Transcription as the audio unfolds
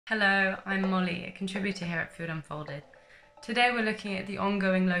Hello, I'm Molly, a contributor here at Food Unfolded. Today we're looking at the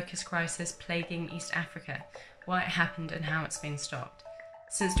ongoing locust crisis plaguing East Africa, why it happened and how it's been stopped.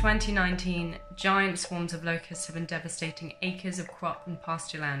 Since 2019, giant swarms of locusts have been devastating acres of crop and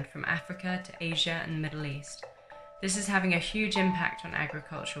pasture land from Africa to Asia and the Middle East. This is having a huge impact on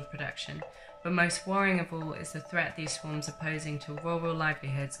agricultural production, but most worrying of all is the threat these swarms are posing to rural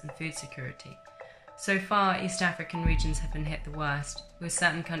livelihoods and food security. So far, East African regions have been hit the worst, with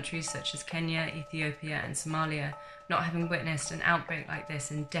certain countries such as Kenya, Ethiopia and Somalia not having witnessed an outbreak like this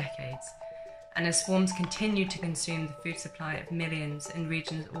in decades. And as swarms continue to consume the food supply of millions in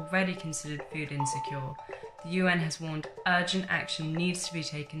regions already considered food insecure, the UN has warned urgent action needs to be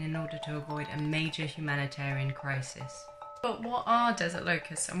taken in order to avoid a major humanitarian crisis. But what are desert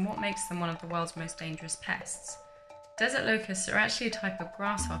locusts and what makes them one of the world's most dangerous pests? Desert locusts are actually a type of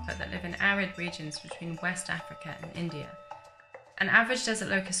grasshopper that live in arid regions between West Africa and India. An average desert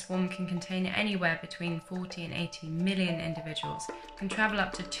locust swarm can contain anywhere between 40 and 80 million individuals, can travel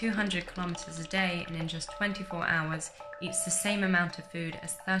up to 200 kilometers a day, and in just 24 hours eats the same amount of food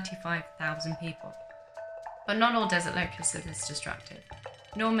as 35,000 people. But not all desert locusts are this destructive.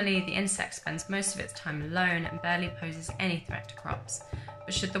 Normally, the insect spends most of its time alone and barely poses any threat to crops.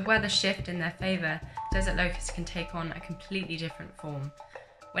 But should the weather shift in their favour, desert locusts can take on a completely different form.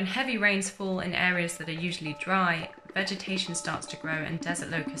 When heavy rains fall in areas that are usually dry, vegetation starts to grow and desert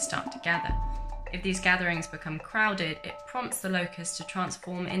locusts start to gather. If these gatherings become crowded, it prompts the locusts to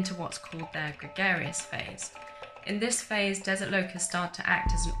transform into what's called their gregarious phase. In this phase, desert locusts start to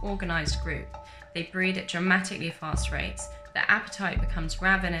act as an organised group. They breed at dramatically fast rates, their appetite becomes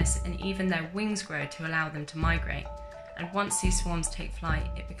ravenous, and even their wings grow to allow them to migrate. And once these swarms take flight,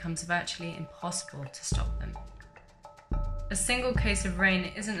 it becomes virtually impossible to stop them. A single case of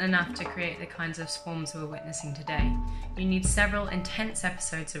rain isn't enough to create the kinds of swarms we're witnessing today. You need several intense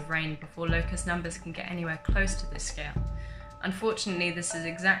episodes of rain before locust numbers can get anywhere close to this scale. Unfortunately, this is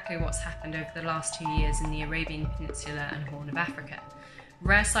exactly what's happened over the last 2 years in the Arabian Peninsula and Horn of Africa.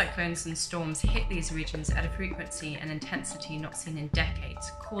 Rare cyclones and storms hit these regions at a frequency and intensity not seen in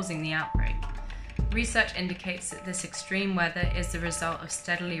decades, causing the outbreak. Research indicates that this extreme weather is the result of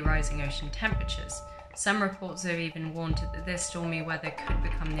steadily rising ocean temperatures. Some reports have even warned that this stormy weather could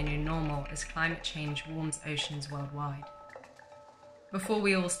become the new normal as climate change warms oceans worldwide. Before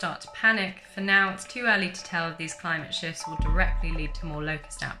we all start to panic, for now it's too early to tell if these climate shifts will directly lead to more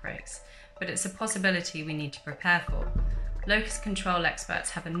locust outbreaks, but it's a possibility we need to prepare for. Locust control experts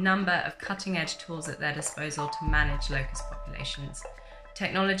have a number of cutting-edge tools at their disposal to manage locust populations.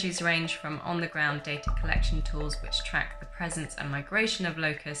 Technologies range from on-the-ground data collection tools which track the presence and migration of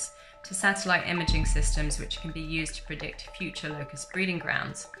locusts to satellite imaging systems which can be used to predict future locust breeding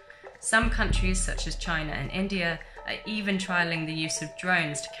grounds. Some countries, such as China and India, are even trialling the use of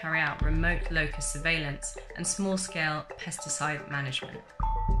drones to carry out remote locust surveillance and small-scale pesticide management.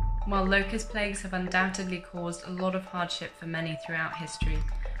 While locust plagues have undoubtedly caused a lot of hardship for many throughout history,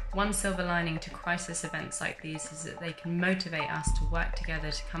 one silver lining to crisis events like these is that they can motivate us to work together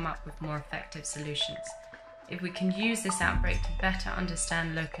to come up with more effective solutions. If we can use this outbreak to better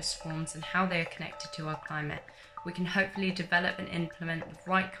understand locust swarms and how they are connected to our climate, we can hopefully develop and implement the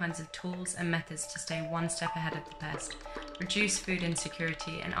right kinds of tools and methods to stay one step ahead of the pest, reduce food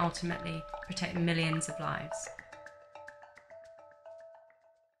insecurity, and ultimately protect millions of lives.